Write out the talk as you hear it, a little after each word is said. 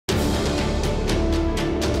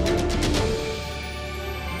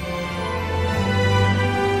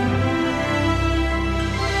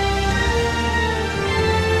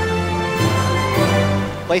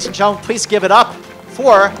Ladies and gentlemen, please give it up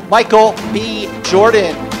for Michael B.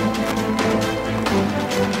 Jordan.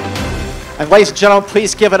 And ladies and gentlemen,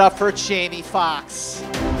 please give it up for Jamie Foxx.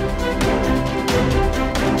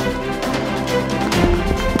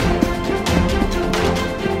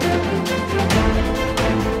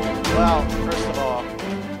 Well, first of all,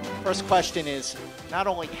 first question is not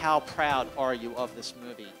only how proud are you of this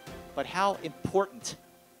movie, but how important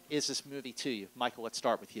is this movie to you? Michael, let's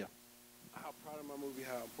start with you. How proud of my movie,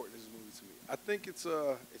 how important is this movie to me? I think it's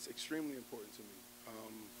extremely important to me.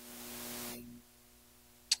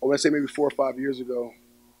 I want to say maybe 4 or 5 years ago,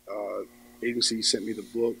 agency sent me the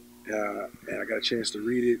book, and I got a chance to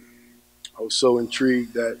read it. I was so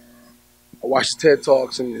intrigued that I watched his TED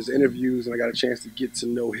Talks and his interviews, and I got a chance to get to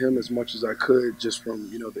know him as much as I could just from,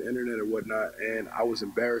 you know, the internet or whatnot, and I was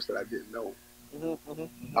embarrassed that I didn't know him.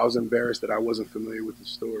 I was embarrassed that I wasn't familiar with the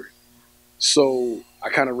story. So I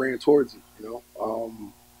kind of ran towards it, you know.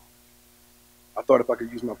 I thought if I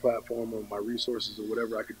could use my platform or my resources or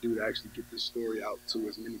whatever I could do to actually get this story out to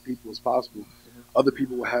as many people as possible, other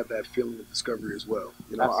people will have that feeling of discovery as well.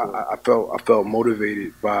 You know, I felt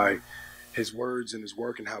motivated by his words and his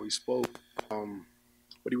work and how he spoke.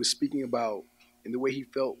 What he was speaking about and the way he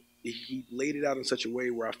felt, he laid it out in such a way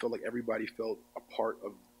where I felt like everybody felt a part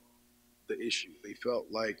of the issue. They felt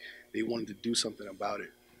like they wanted to do something about it.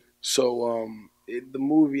 So the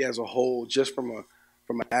movie as a whole, just from an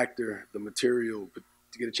actor, the material,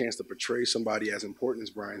 to get a chance to portray somebody as important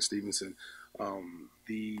as Bryan Stevenson,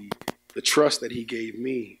 the trust that he gave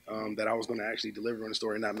me, that I was going to actually deliver on the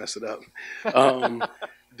story and not mess it up,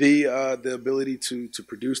 the ability to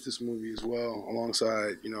produce this movie as well,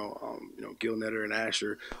 alongside Gil Netter and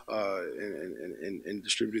Asher, and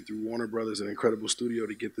distributed through Warner Brothers, an incredible studio,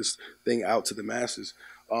 to get this thing out to the masses.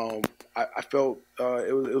 I felt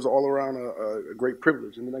it was all around a great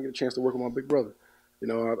privilege, and then I get a chance to work with my big brother. You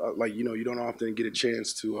know, you don't often get a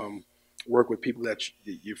chance to work with people that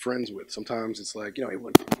you're friends with. Sometimes it's like, you know, hey,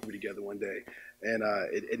 we're going to be together one day, and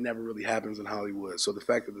it never really happens in Hollywood. So the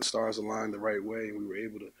fact that the stars aligned the right way and we were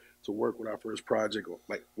able to work with our first project,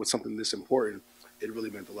 like with something this important, it really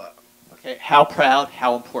meant a lot. Okay, how proud,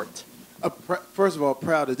 how important? First of all,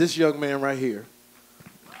 proud of this young man right here.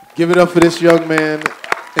 Give it up for this young man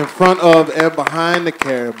in front of and behind the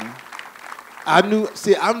camera. I've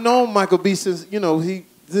known Michael B. since, you know,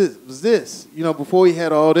 before he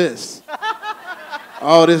had all this.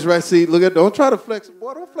 All this, right? See, look at, don't try to flex.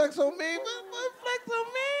 Boy, don't flex on me. Don't flex on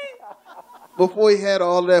me. Before he had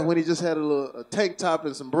all that, when he just had a tank top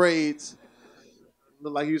and some braids,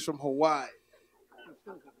 looked like he was from Hawaii.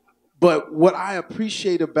 But what I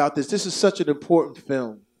appreciate about this is such an important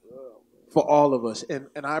film for all of us. And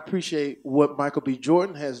I appreciate what Michael B.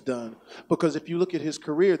 Jordan has done, because if you look at his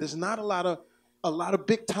career, there's not a lot of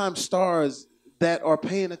big-time stars that are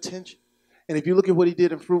paying attention. And if you look at what he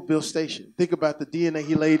did in Fruitville Station, think about the DNA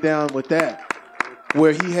he laid down with that,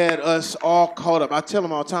 where he had us all caught up. I tell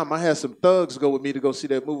him all the time, I had some thugs go with me to go see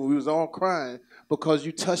that movie. We was all crying because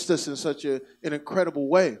you touched us in such an incredible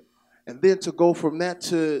way. And then to go from that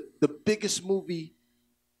to the biggest movie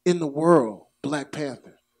in the world, Black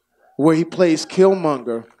Panther, where he plays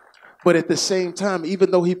Killmonger, but at the same time, even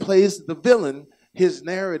though he plays the villain, his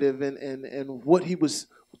narrative and what he was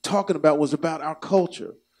talking about was about our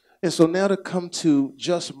culture. And so now to come to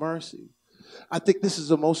Just Mercy, I think this is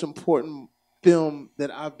the most important film that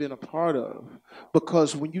I've been a part of,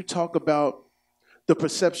 because when you talk about the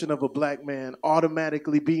perception of a black man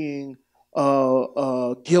automatically being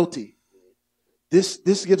guilty,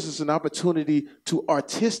 this gives us an opportunity to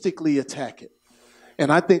artistically attack it.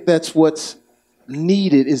 And I think that's what's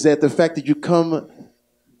needed, is that the fact that you come,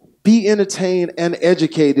 be entertained and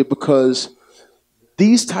educated, because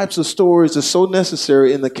these types of stories are so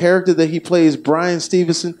necessary, and the character that he plays, Bryan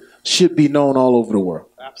Stevenson, should be known all over the world.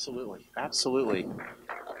 Absolutely, absolutely. You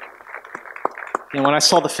know, when I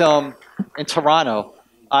saw the film in Toronto,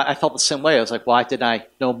 I felt the same way. I was like, why didn't I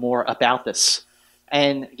know more about this?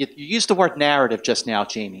 And you used the word narrative just now,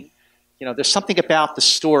 Jamie. You know, there's something about the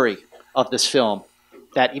story of this film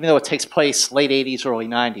that, even though it takes place late 80s, early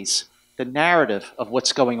 90s, the narrative of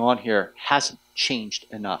what's going on here hasn't changed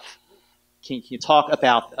enough. Can you talk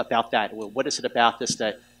about that? What is it about this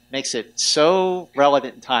that makes it so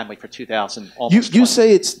relevant and timely for 2000? You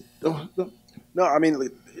say it's... No, I mean,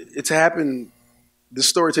 it's happened. This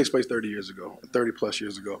story takes place 30 years ago, 30 plus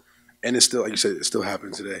years ago. And it's still, like you said, it still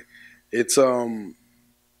happens today. It's one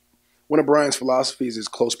of Bryan's philosophies is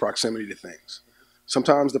close proximity to things.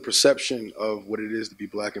 Sometimes the perception of what it is to be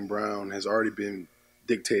black and brown has already been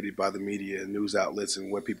dictated by the media and news outlets and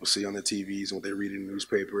what people see on the TVs and what they read in the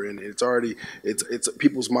newspaper, and it's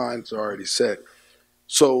people's minds are already set.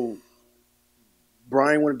 So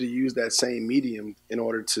Brian wanted to use that same medium in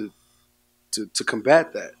order to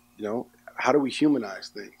combat that. You know, how do we humanize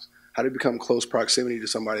things? How do we become close proximity to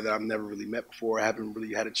somebody that I've never really met before, I haven't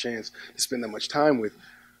really had a chance to spend that much time with?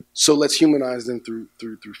 So let's humanize them through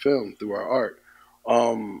film, through our art.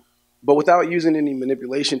 But without using any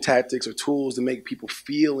manipulation tactics or tools to make people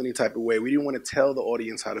feel any type of way. We didn't want to tell the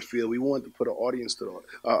audience how to feel. We wanted to put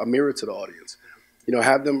a mirror to the audience. You know,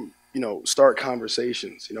 have them, you know, start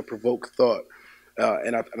conversations. You know, provoke thought.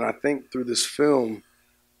 And I think through this film,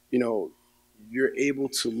 you know, you're able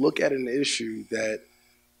to look at an issue that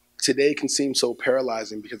today can seem so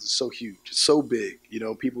paralyzing because it's so huge, it's so big. You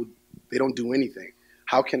know, people, they don't do anything.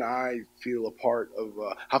 How can I feel a part of,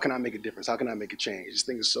 how can I make a difference? How can I make a change? This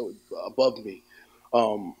thing is so above me.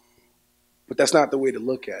 But that's not the way to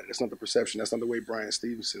look at it. That's not the perception. That's not the way Brian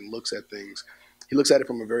Stevenson looks at things. He looks at it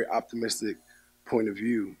from a very optimistic point of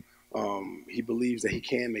view. He believes that he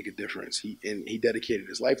can make a difference. And he dedicated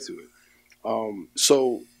his life to it.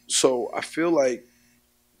 So I feel like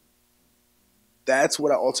that's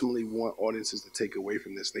what I ultimately want audiences to take away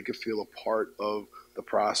from this. They could feel a part of the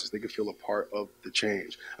process. They could feel a part of the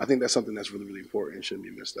change. I think that's something that's really, really important and shouldn't be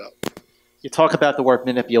missed out. You talk about the word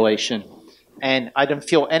manipulation, and I didn't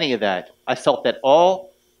feel any of that. I felt that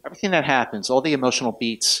everything that happens, all the emotional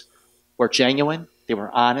beats were genuine, they were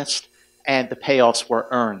honest, and the payoffs were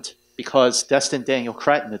earned because Destin Daniel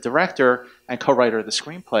Cretton, the director and co-writer of the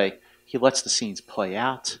screenplay, he lets the scenes play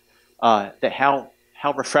out.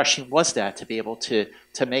 How refreshing was that to be able to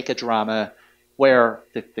make a drama where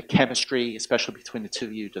the chemistry, especially between the two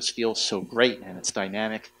of you, just feels so great and it's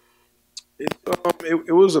dynamic?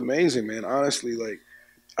 It was amazing, man. Honestly, like,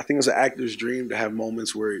 I think it's an actor's dream to have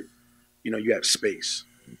moments where, you know, you have space.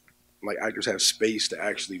 Like, actors have space to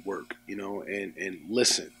actually work, you know, and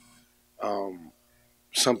listen.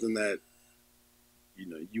 Something that, you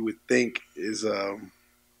know, you would think is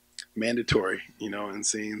mandatory, you know, in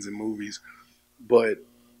scenes and movies. But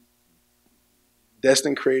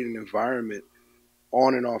Destin created an environment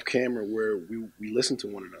on and off camera where we listen to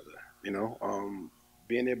one another, you know.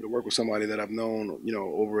 Being able to work with somebody that I've known, you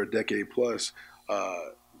know, over a decade plus,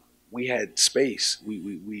 we had space.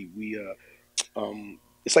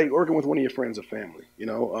 It's like working with one of your friends or family, you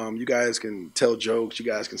know. You guys can tell jokes, you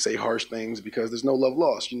guys can say harsh things because there's no love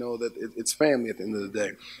lost. You know that it's family at the end of the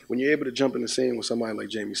day. When you're able to jump in the scene with somebody like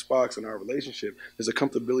Jamie Foxx in our relationship, there's a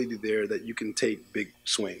comfortability there that you can take big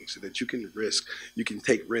swings, that you can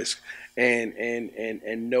take risk, and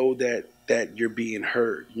know that you're being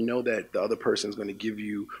heard. You know that the other person is going to give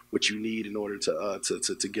you what you need in order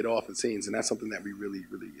to get off the scenes, and that's something that we really,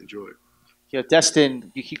 really enjoyed. You know,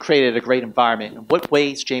 Destin, you created a great environment. In what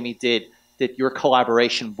ways, Jamie, did your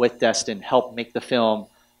collaboration with Destin help make the film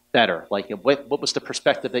better? Like, what was the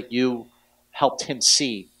perspective that you helped him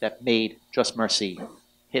see that made Just Mercy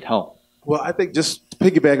hit home? Well, I think just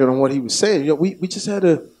piggybacking on what he was saying, you know, we just had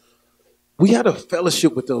a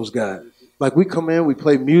fellowship with those guys. Like, we come in, we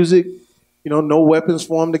play music, you know, no weapons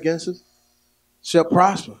formed against us shall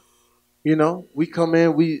prosper. You know, we come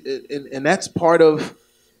in, and that's part of,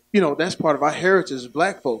 you know, that's part of our heritage as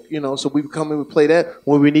black folk, you know, so we come in, we play that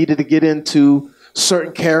when we needed to get into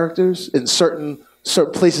certain characters and certain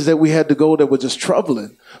places that we had to go that were just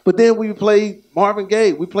troubling. But then we played Marvin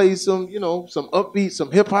Gaye. We played some, you know, some upbeat,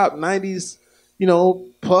 some hip hop, 90s, you know,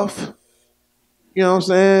 Puff. You know what I'm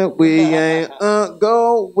saying? We ain't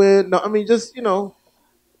going. No, I mean, just, you know,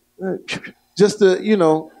 just the, you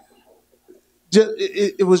know,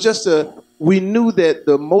 it was just we knew that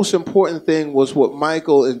the most important thing was what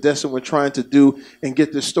Michael and Destin were trying to do and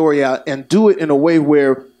get this story out and do it in a way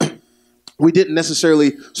where we didn't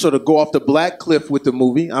necessarily sort of go off the black cliff with the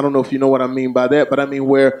movie. I don't know if you know what I mean by that, but I mean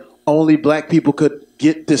where only black people could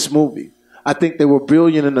get this movie. I think they were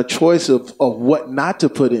brilliant in the choice of what not to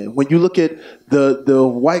put in. When you look at the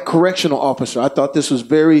white correctional officer, I thought this was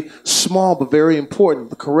very small but very important.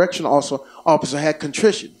 The correctional officer had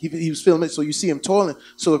contrition. He was feeling it, so you see him toiling.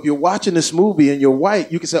 So if you're watching this movie and you're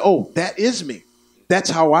white, you can say, oh, that is me. That's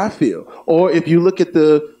how I feel. Or if you look at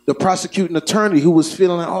the prosecuting attorney who was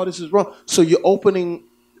feeling like, oh, this is wrong. So you're opening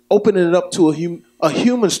it up to a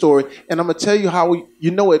human story. And I'm going to tell you how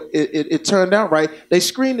it turned out right. They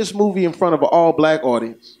screened this movie in front of an all-black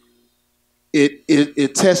audience.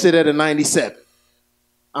 It tested at a 97.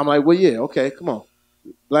 I'm like, well, yeah, okay, come on.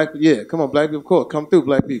 Black people, of course, come through,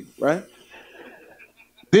 black people, right?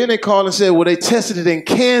 Then they called and said, well, they tested it in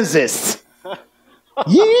Kansas.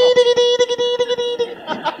 You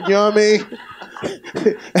know what I mean?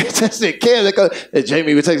 They tested it in Kansas. And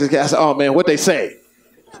Jamie would take this guy. I said, oh, man, what they say?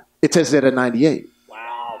 It tested at a 98.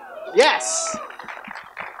 Wow. Yes.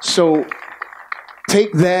 So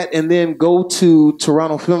take that and then go to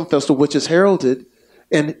Toronto Film Festival, which is heralded,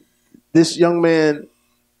 and this young man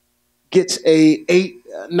gets a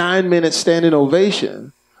 8-9 minute standing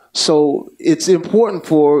ovation. So it's important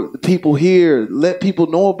for the people here, let people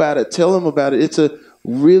know about it, tell them about it. It's a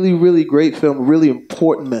really, really great film, really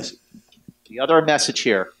important message. The other message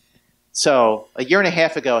here. So a year and a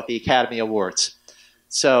half ago at the Academy Awards,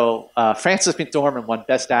 Frances McDormand won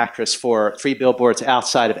Best Actress for 3 Billboards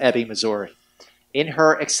Outside of Ebbing, Missouri. In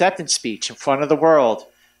her acceptance speech in front of the world,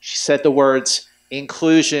 she said the words,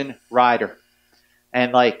 "Inclusion Rider."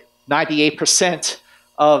 And like 98%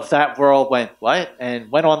 of that world went, what?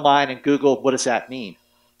 And went online and Googled, what does that mean?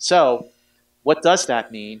 So what does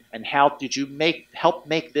that mean? And how did you help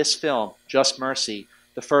make this film, Just Mercy,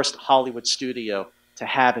 the first Hollywood studio to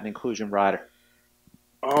have an inclusion rider?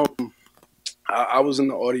 I was in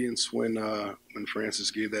the audience when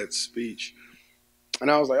Frances gave that speech,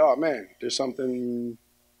 and I was like, "Oh man, there's something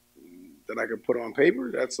that I could put on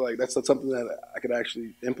paper. That's something that I could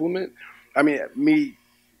actually implement." I mean, me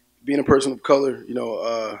being a person of color,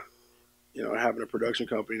 having a production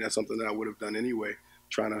company, that's something that I would have done anyway.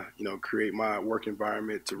 Trying to create my work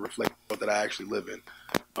environment to reflect what that I actually live in.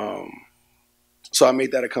 So I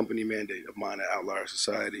made that a company mandate of mine at Outlier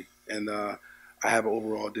Society, and I have an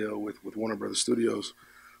overall deal with Warner Brothers Studios.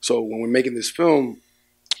 So when we're making this film,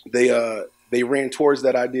 they ran towards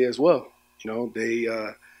that idea as well. They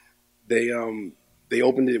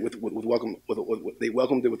opened it they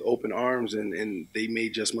welcomed it with open arms, and they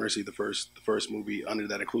made Just Mercy the first movie under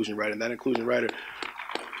that inclusion rider. And that inclusion rider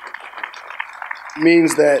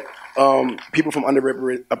means that people from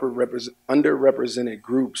underrepresented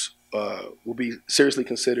groups will be seriously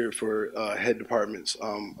considered for head departments,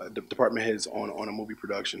 department heads on a movie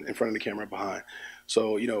production, in front of the camera, behind.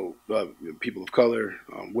 So people of color,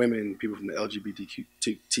 women, people from the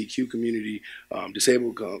LGBTQ community,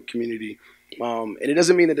 disabled community. And it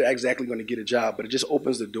doesn't mean that they're exactly going to get a job, but it just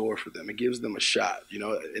opens the door for them. It gives them a shot.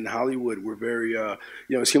 In Hollywood, we're very,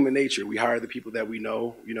 it's human nature. We hire the people that we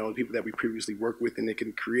know, the people that we previously worked with, and it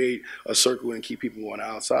can create a circle and keep people on the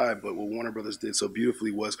outside. But what Warner Brothers did so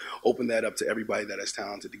beautifully was open that up to everybody that is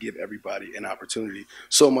talented, to give everybody an opportunity.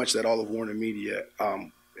 So much that all of Warner Media,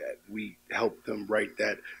 we helped them write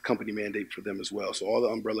that company mandate for them as well. So all the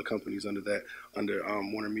umbrella companies under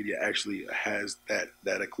Warner Media actually has that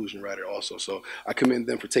inclusion rider also. So I commend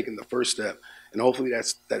them for taking the first step, and hopefully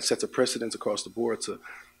that sets a precedence across the board to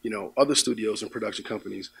other studios and production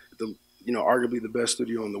companies. Arguably the best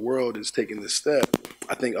studio in the world is taking this step.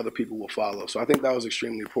 I think other people will follow. So I think that was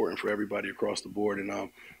extremely important for everybody across the board, and I'm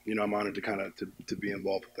honored to be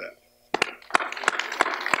involved with that.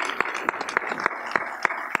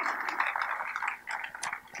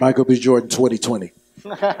 Michael B. Jordan 2020.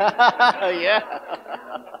 Yeah.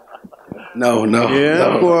 No.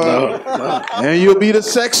 Yeah, No. And you'll be the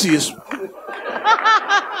sexiest.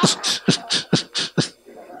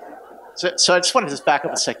 So I just wanted to just back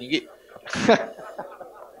up a second.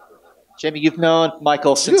 Jamie, you've known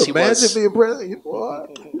Michael since he was. Imagine being president.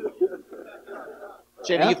 What?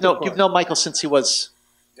 Jamie, you've known Michael since he was.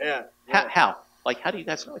 Yeah. How? Like, how do you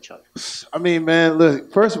guys know each other? I mean, man,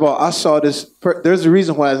 look, first of all, I saw this. There's a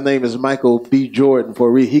reason why his name is Michael B. Jordan,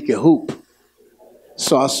 he can hoop.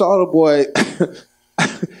 So I saw the boy.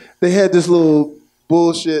 They had this little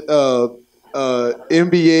bullshit NBA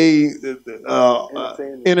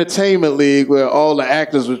entertainment league where all the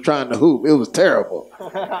actors were trying to hoop. It was terrible.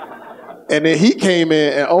 And then he came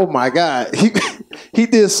in, and oh my God, he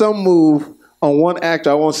did some move on one actor.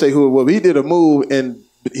 I won't say who it was, but he did a move, and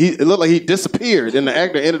it looked like he disappeared, and the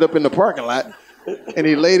actor ended up in the parking lot, and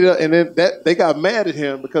he laid it up, and then they got mad at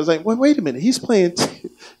him because wait a minute, he's playing.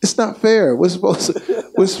 It's not fair. We're supposed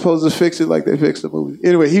to fix it like they fixed the movie.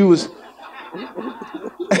 Anyway, he was.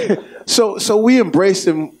 So we embraced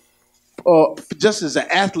him just as an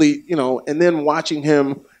athlete, and then watching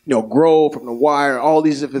him, grow from The Wire, all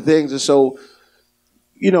these different things, and so,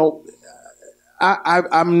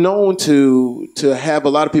 I'm known to have a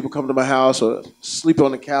lot of people come to my house or sleep on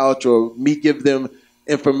the couch, or me give them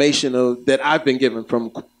information that I've been given from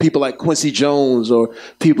people like Quincy Jones, or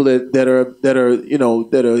people that are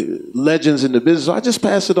legends in the business. So I just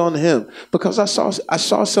pass it on to him because I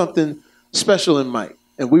saw something special in Mike,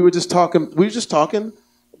 and we were just talking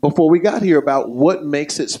before we got here about what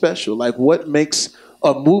makes it special, like what makes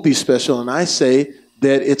a movie special, and I say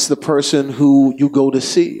that it's the person who you go to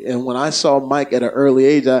see. And when I saw Mike at an early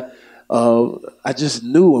age, I just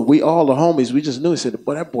knew, and we all the homies, we just knew. He said,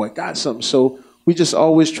 "Boy, that boy got something." So we just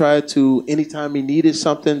always tried to, anytime he needed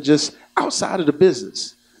something, just outside of the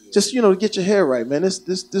business, just to get your hair right, man.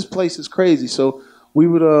 This place is crazy. So we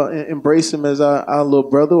would embrace him as our little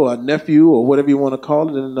brother or our nephew or whatever you want to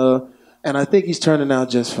call it, and I think he's turning out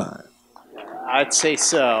just fine. I'd say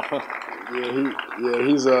so.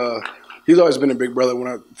 He's always been a big brother. When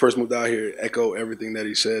I first moved out here, echo everything that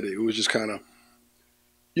he said. It was just kind of,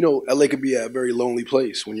 LA could be a very lonely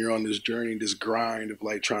place when you're on this journey, this grind of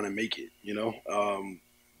like trying to make it. You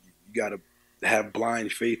got to have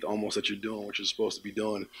blind faith almost that you're doing what you're supposed to be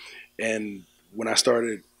doing. And when I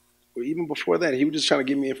started, or even before that, he was just trying to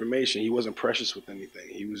give me information. He wasn't precious with anything.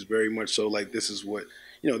 He was very much so like, this is what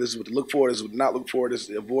to look for, this is what to not look for, this,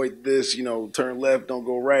 avoid this, turn left, don't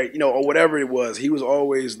go right, or whatever it was. He was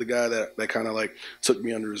always the guy that kind of like took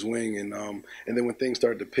me under his wing. And then when things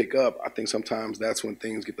started to pick up, I think sometimes that's when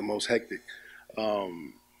things get the most hectic.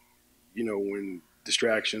 When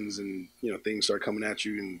distractions and, things start coming at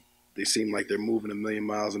you and they seem like they're moving a million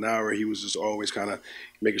miles an hour. He was just always kind of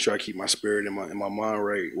making sure I keep my spirit and my mind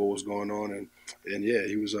right, what was going on, and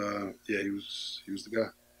he was the guy.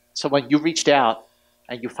 So when you reached out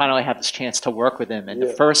and you finally had this chance to work with him, and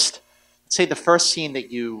the first scene that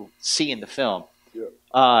you see in the film,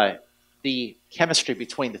 the chemistry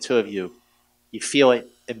between the two of you, you feel it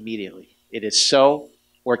immediately. It is so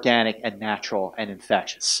organic and natural and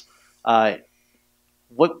infectious. What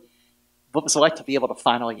was it like to be able to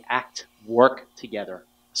finally work together,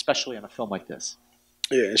 especially on a film like this?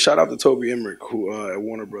 Yeah, and shout out to Toby Emmerich, who at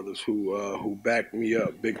Warner Brothers, who backed me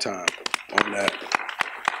up big time on that.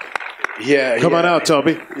 Yeah, come on out,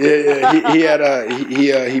 Toby.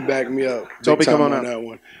 Yeah, he backed me up. Toby, come on out. That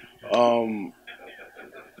one.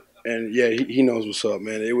 And yeah, he knows what's up,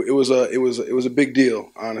 man. It was a big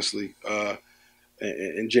deal, honestly.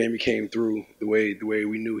 And Jamie came through the way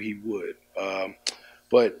we knew he would.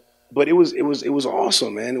 But it was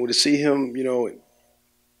awesome, man. To see him,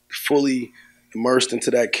 fully immersed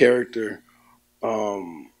into that character.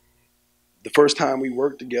 The first time we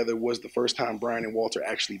worked together was the first time Brian and Walter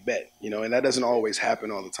actually met, and that doesn't always happen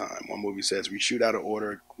all the time on movie sets. We shoot out of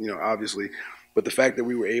order, obviously, but the fact that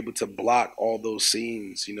we were able to block all those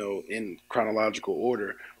scenes, in chronological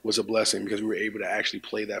order was a blessing because we were able to actually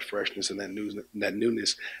play that freshness and that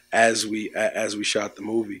newness as we shot the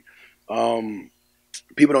movie.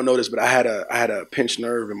 People don't know this, but I had a pinched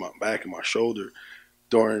nerve in my back and my shoulder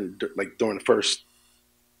during the first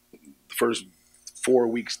 3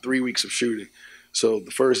 weeks of shooting. So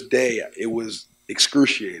the first day it was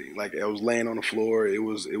excruciating. Like I was laying on the floor. It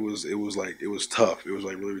was tough. It was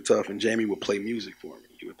like really tough. And Jamie would play music for me.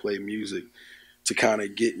 He would play music to kind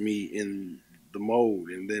of get me in the mode.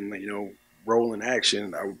 And then rolling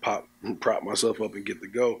action, I would prop myself up and get to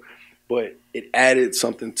go. But it added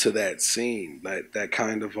something to that scene, that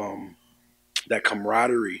kind of that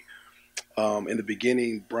camaraderie. In the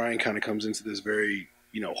beginning, Brian kind of comes into this very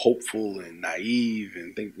hopeful and naive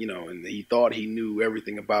and and he thought he knew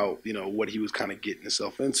everything about what he was kind of getting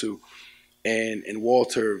himself into, and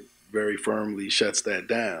Walter very firmly shuts that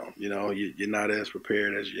down. You're not as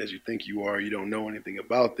prepared as you think you are. You don't know anything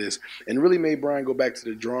about this, and really made Brian go back to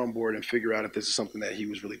the drawing board and figure out if this is something that he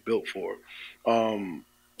was really built for. And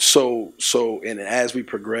as we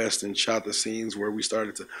progressed and shot the scenes where we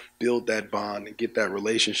started to build that bond and get that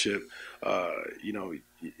relationship,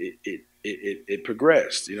 it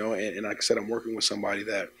progressed, and like I said, I'm working with somebody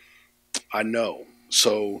that I know,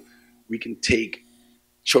 so we can take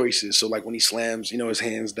choices. So like when he slams, his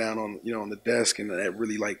hands down on, on the desk, and that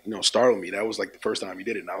really startled me. That was like the first time he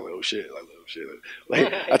did it, and I was like, oh shit.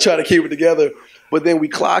 Like I try to keep it together, but then we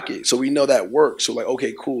clock it, so we know that works. So like,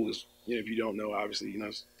 okay, cool. If you don't know, obviously,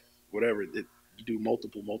 whatever, you do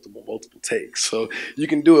multiple takes. So you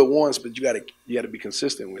can do it once, but you gotta be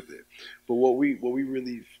consistent with it. But what we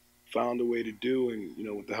really found a way to do, and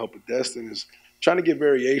with the help of Destin, is trying to get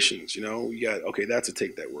variations. We got, okay, that's a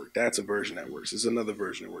take that works. That's a version that works. There's another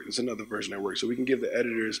version that works. There's another version that works. So we can give the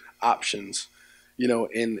editors options,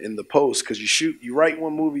 in the post, because you write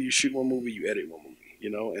one movie, you shoot one movie, you edit one movie.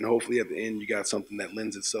 And hopefully at the end you got something that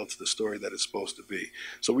lends itself to the story that it's supposed to be.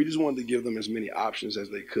 So we just wanted to give them as many options as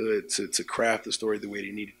they could to craft the story the way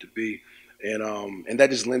they needed to be. And that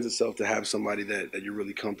just lends itself to have somebody that you're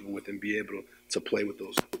really comfortable with and be able to play with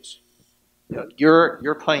those notes.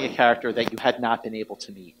 You're playing a character that you had not been able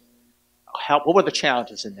to meet. What were the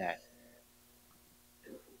challenges in that?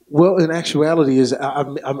 Well, in actuality,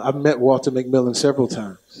 I've met Walter McMillan several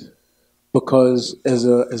times, because as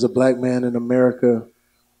a black man in America,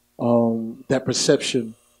 that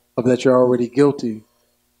perception of that you're already guilty,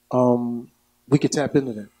 we could tap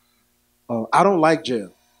into that. I don't like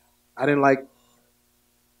jail. I didn't like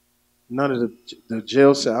none of the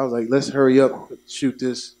jail cell. I was like, let's hurry up, shoot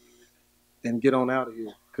this, and get on out of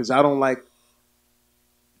here, because I don't like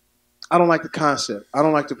I don't like the concept. I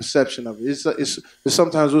don't like the perception of it. It's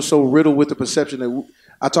sometimes we're so riddled with the perception that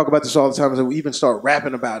I talk about this all the time, that we even start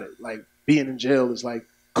rapping about it. Like being in jail is like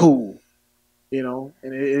cool, you know,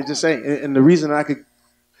 and it just ain't. And the reason I could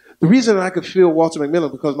feel Walter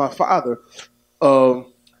McMillian because my father,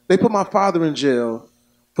 they put my father in jail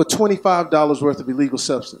for $25 worth of illegal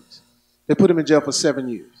substance. They put him in jail for 7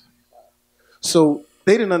 years. So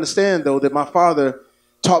they didn't understand though that my father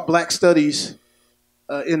taught black studies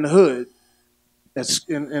in the hood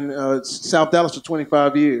in South Dallas for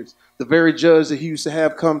 25 years. The very judge that he used to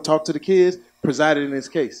have come talk to the kids presided in his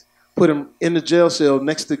case, put him in the jail cell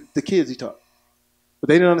next to the kids he taught. But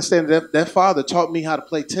they didn't understand that father taught me how to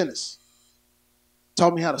play tennis,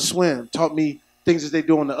 taught me how to swim, taught me things that they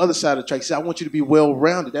do on the other side of the track. He said, I want you to be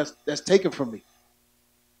well-rounded. That's taken from me.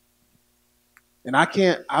 And I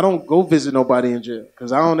don't go visit nobody in jail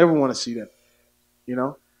because I don't ever want to see them, you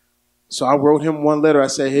know? So I wrote him one letter. I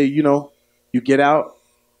said, hey, you know, you get out,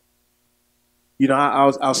 you know,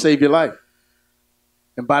 I'll save your life.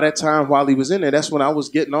 And by that time, while he was in there, that's when I was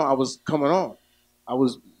getting on. I was coming on. I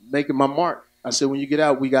was making my mark. I said, when you get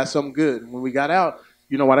out, we got something good. And when we got out,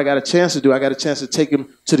 you know what I got a chance to do? I got a chance to take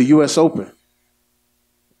him to the U.S. Open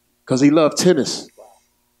because he loved tennis.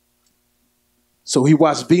 So he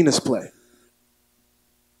watched Venus play.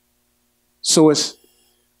 So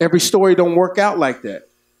every story don't work out like that.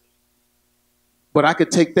 But I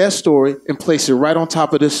could take that story and place it right on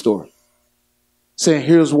top of this story, saying,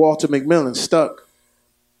 here's Walter McMillian stuck.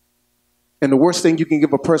 And the worst thing you can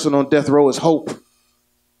give a person on death row is hope.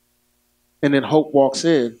 And then hope walks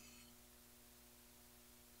in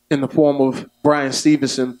the form of Brian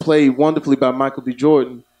Stevenson, played wonderfully by Michael B.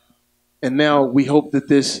 Jordan. And now we hope that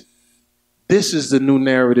this is the new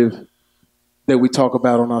narrative that we talk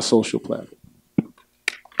about on our social platform.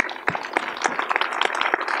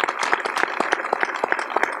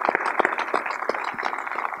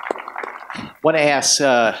 I want to ask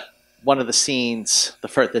one of the scenes, the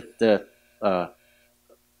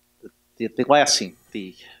last scene,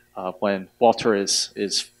 when Walter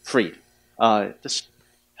is freed. How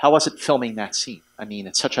was it filming that scene? I mean,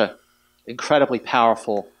 it's such a incredibly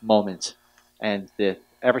powerful moment, and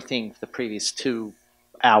everything the previous 2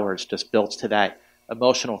 hours just builds to that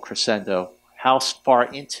emotional crescendo. How far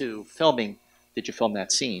into filming did you film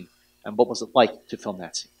that scene, and what was it like to film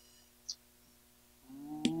that scene?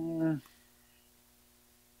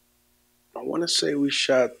 I want to say we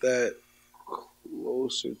shot that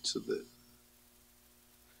closer to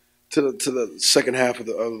the second half of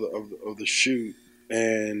the shoot,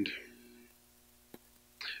 and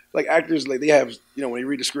like actors, like they have, you know, when you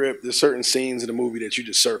read the script, there's certain scenes in the movie that you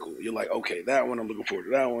just circle. You're like, okay, that one I'm looking forward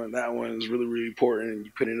to. That one is really, really important. And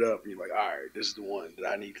you put it up, and you're like, all right, this is the one that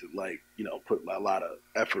I need to, like, you know, put a lot of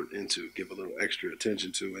effort into, give a little extra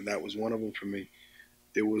attention to, and that was one of them for me.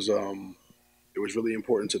 It was really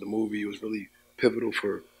important to the movie. It was really pivotal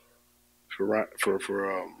for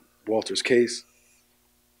Walter's case,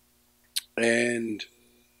 and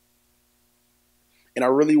I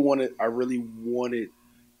really wanted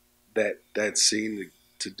that scene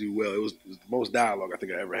to do well. It was the most dialogue I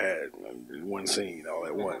think I ever had in one scene all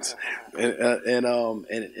at once, and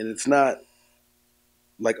it's not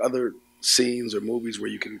like other scenes or movies where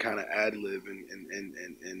you can kind of ad lib and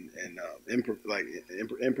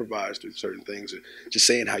improvise through certain things, or just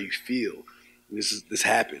saying how you feel. This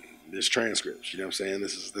happened. There's transcripts. You know what I'm saying?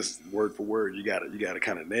 This is word for word. You gotta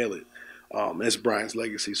kind of nail it. And it's Brian's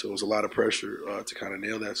legacy, so it was a lot of pressure to kind of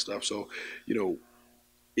nail that stuff. So, you know,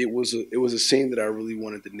 it was a scene that I really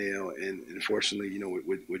wanted to nail, and unfortunately, you know,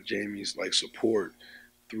 with Jamie's like support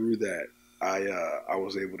through that, I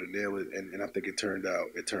was able to nail it, and I think it turned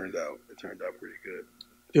out pretty good.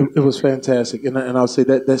 It was fantastic, and I'll say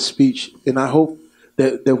that speech, and I hope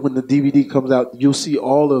that when the DVD comes out, you'll see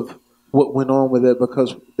all of what went on with it,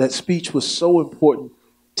 because that speech was so important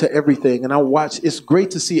to everything. And it's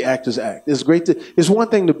great to see actors act. It's one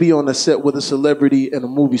thing to be on a set with a celebrity and a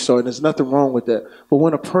movie star, and there's nothing wrong with that. But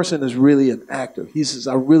when a person is really an actor, he says,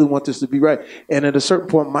 I really want this to be right. And at a certain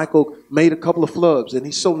point, Michael made a couple of flubs, and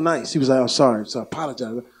he's so nice. He was like, I'm sorry, so I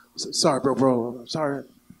apologize. I said, sorry, bro, I'm sorry.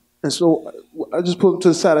 And so I just pulled him to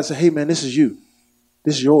the side. I said, hey, man, this is you.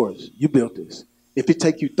 This is yours. You built this. If it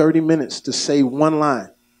take you 30 minutes to say one line,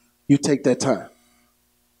 you take that time.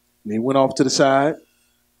 And he went off to the side,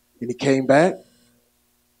 and he came back,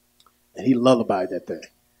 and he lullabied that thing.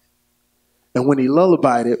 And when he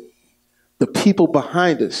lullabied it, the people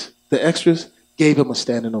behind us, the extras, gave him a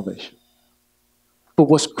standing ovation. But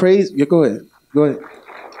what's crazy, yeah, go ahead.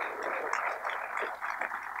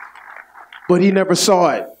 But he never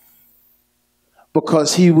saw it,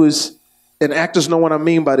 because he was and actors know what I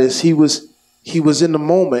mean by this. He was in the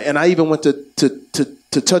moment, and I even went to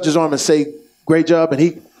touch his arm and say, "Great job," and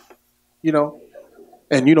he,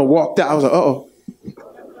 walked out. I was like, "Uh-oh."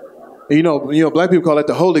 And, black people call it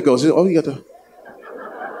the Holy Ghost. Oh, you got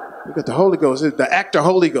the Holy Ghost. It's the actor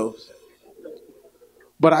Holy Ghost.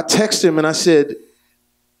 But I texted him and I said,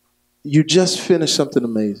 "You just finished something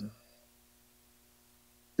amazing.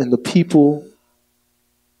 And the people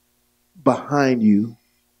behind you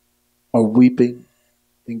are weeping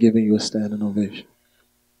and giving you a standing ovation."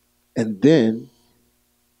 And then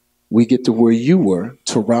we get to where you were,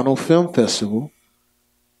 Toronto Film Festival,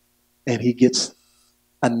 and he gets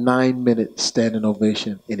a 9-minute standing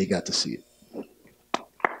ovation, and he got to see it.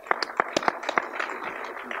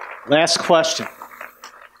 Last question.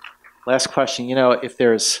 If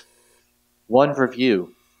there's one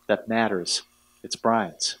review that matters, it's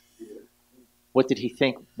Brian's. What did he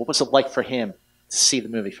think? What was it like for him to see the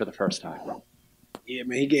movie for the first time? Yeah,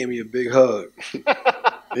 man, he gave me a big hug.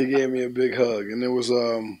 He gave me a big hug. And there was,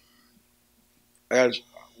 when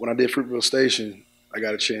I did Fruitville Station, I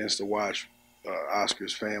got a chance to watch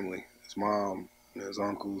Oscar's family, his mom, and his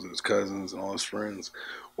uncles, and his cousins, and all his friends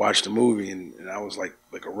watch the movie. And I was like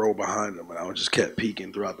a row behind them. And I just kept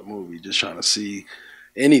peeking throughout the movie, just trying to see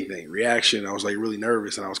anything, reaction. I was like really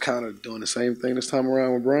nervous. And I was kind of doing the same thing this time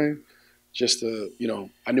around with Brian. Just to,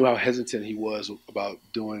 I knew how hesitant he was about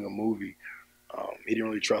doing a movie. He didn't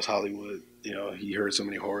really trust Hollywood. He heard so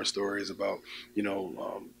many horror stories about,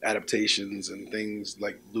 adaptations and things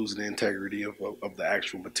like losing the integrity of the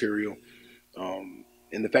actual material.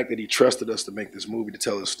 And the fact that he trusted us to make this movie, to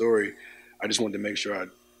tell his story, I just wanted to make sure I,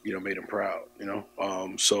 made him proud,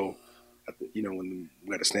 So, when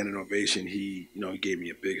we had a standing ovation, he gave me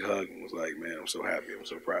a big hug and was like, "Man, I'm so happy. I'm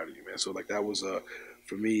so proud of you, man." So, that was,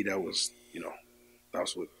 for me, that was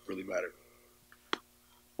what really mattered.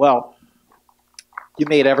 Well, you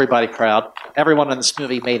made everybody proud. Everyone in this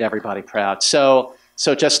movie made everybody proud. So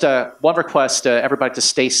just one request, everybody to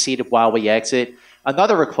stay seated while we exit.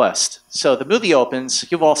 Another request. So the movie opens,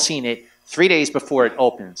 you've all seen it, 3 days before it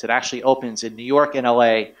opens. It actually opens in New York and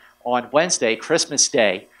LA on Wednesday, Christmas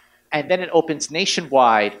Day, and then it opens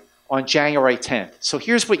nationwide on January 10th. So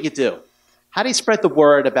here's what you do. How do you spread the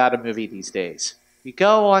word about a movie these days? You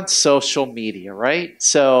go on social media, right?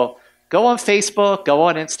 So go on Facebook, go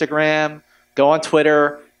on Instagram, go on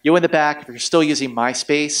Twitter. You in the back, if you're still using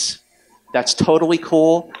MySpace, that's totally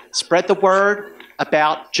cool. Spread the word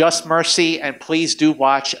about Just Mercy, and please do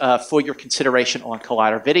watch For Your Consideration on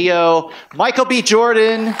Collider Video. Michael B.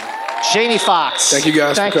 Jordan, Jamie Foxx. Thank you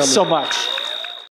guys for coming. Thanks so much.